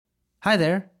Hi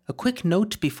there, a quick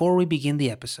note before we begin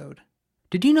the episode.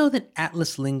 Did you know that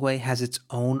Atlas Lingua has its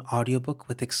own audiobook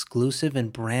with exclusive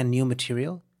and brand new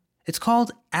material? It's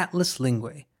called Atlas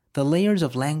Lingua, The Layers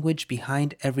of Language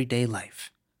Behind Everyday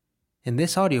Life. In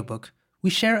this audiobook, we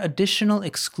share additional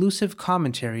exclusive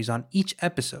commentaries on each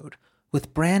episode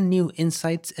with brand new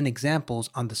insights and examples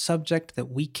on the subject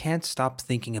that we can't stop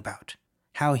thinking about: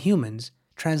 how humans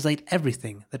translate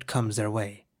everything that comes their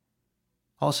way.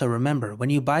 Also remember, when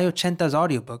you buy Ochenta's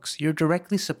audiobooks, you're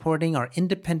directly supporting our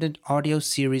independent audio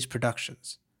series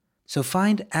productions. So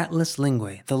find Atlas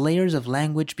Lingua, The Layers of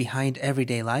Language Behind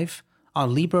Everyday Life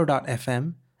on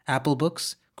Libro.fm, Apple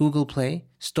Books, Google Play,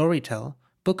 Storytel,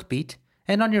 BookBeat,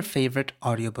 and on your favorite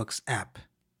audiobooks app.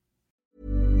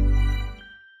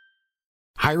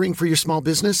 Hiring for your small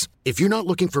business? If you're not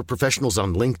looking for professionals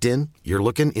on LinkedIn, you're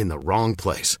looking in the wrong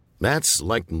place. That's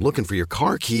like looking for your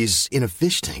car keys in a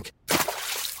fish tank.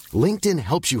 LinkedIn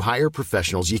helps you hire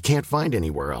professionals you can't find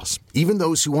anywhere else, even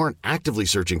those who aren't actively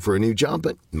searching for a new job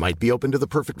but might be open to the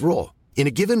perfect role. In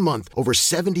a given month, over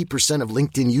 70% of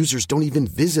LinkedIn users don't even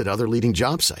visit other leading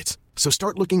job sites. So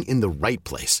start looking in the right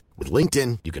place. With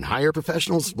LinkedIn, you can hire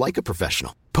professionals like a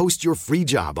professional. Post your free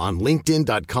job on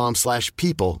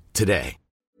linkedin.com/people today.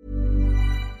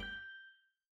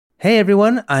 Hey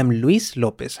everyone, I'm Luis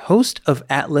Lopez, host of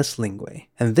Atlas Lingua,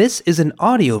 and this is an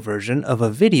audio version of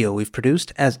a video we've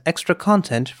produced as extra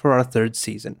content for our third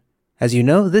season. As you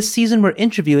know, this season we're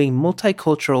interviewing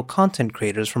multicultural content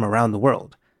creators from around the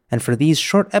world, and for these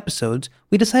short episodes,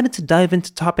 we decided to dive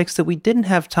into topics that we didn't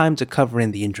have time to cover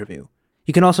in the interview.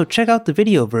 You can also check out the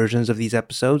video versions of these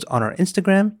episodes on our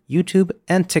Instagram, YouTube,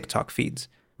 and TikTok feeds,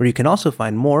 where you can also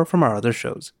find more from our other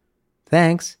shows.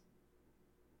 Thanks!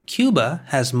 Cuba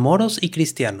has moros y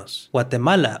cristianos.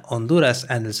 Guatemala, Honduras,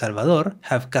 and El Salvador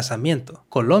have casamiento.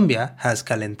 Colombia has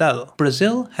calentado.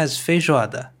 Brazil has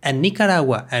feijoada. And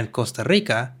Nicaragua and Costa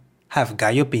Rica have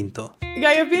gallo pinto.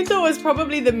 Gallo pinto was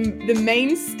probably the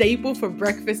main staple for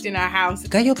breakfast in our house.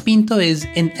 Gallo pinto is,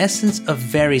 in essence, a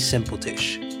very simple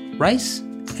dish: rice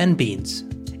and beans.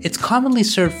 It's commonly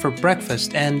served for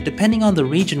breakfast, and depending on the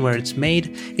region where it's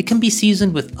made, it can be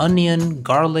seasoned with onion,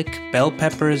 garlic, bell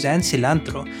peppers, and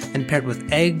cilantro, and paired with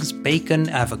eggs, bacon,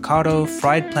 avocado,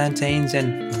 fried plantains,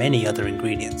 and many other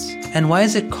ingredients. And why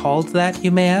is it called that,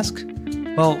 you may ask?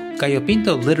 Well, gallo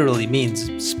pinto literally means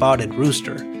spotted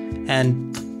rooster,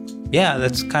 and yeah,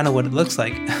 that's kind of what it looks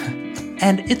like.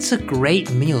 And it's a great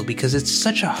meal because it's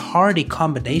such a hearty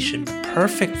combination,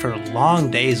 perfect for long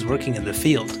days working in the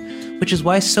field, which is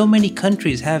why so many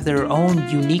countries have their own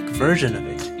unique version of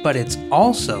it. But it's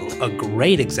also a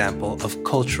great example of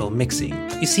cultural mixing.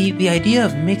 You see, the idea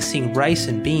of mixing rice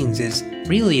and beans is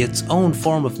really its own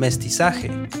form of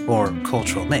mestizaje, or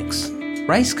cultural mix.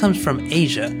 Rice comes from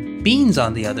Asia. Beans,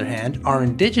 on the other hand, are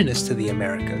indigenous to the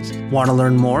Americas. Want to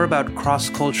learn more about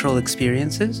cross-cultural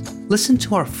experiences? Listen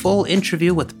to our full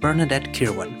interview with Bernadette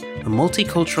Kirwan, a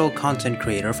multicultural content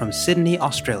creator from Sydney,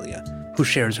 Australia, who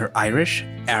shares her Irish,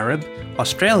 Arab,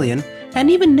 Australian,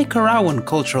 and even Nicaraguan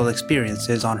cultural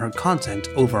experiences on her content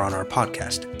over on our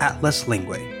podcast, Atlas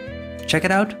Lingua. Check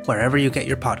it out wherever you get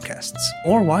your podcasts,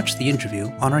 or watch the interview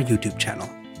on our YouTube channel.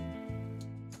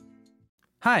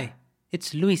 Hi,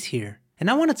 it's Luis here, and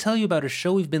I want to tell you about a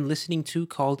show we've been listening to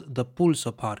called The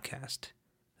Pulso Podcast.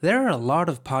 There are a lot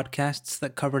of podcasts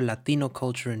that cover Latino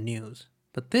culture and news,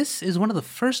 but this is one of the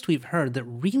first we've heard that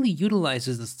really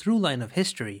utilizes the through line of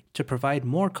history to provide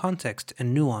more context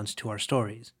and nuance to our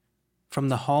stories. From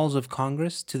the halls of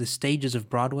Congress to the stages of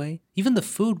Broadway, even the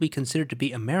food we consider to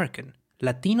be American,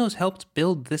 Latinos helped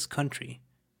build this country.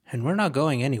 And we're not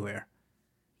going anywhere.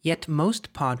 Yet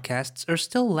most podcasts are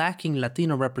still lacking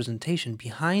Latino representation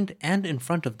behind and in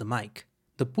front of the mic.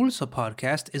 The Pulso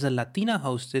Podcast is a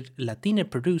Latina-hosted,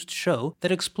 Latina-produced show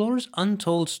that explores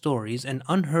untold stories and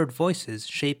unheard voices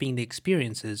shaping the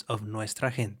experiences of nuestra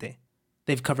gente.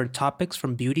 They've covered topics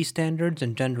from beauty standards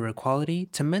and gender equality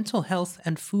to mental health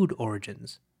and food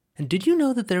origins. And did you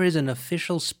know that there is an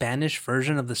official Spanish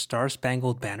version of the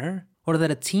Star-Spangled Banner? Or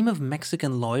that a team of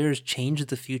Mexican lawyers changed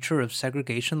the future of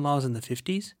segregation laws in the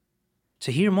 50s?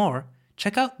 To hear more,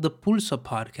 check out the Pulso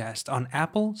Podcast on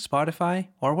Apple, Spotify,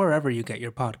 or wherever you get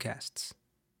your podcasts.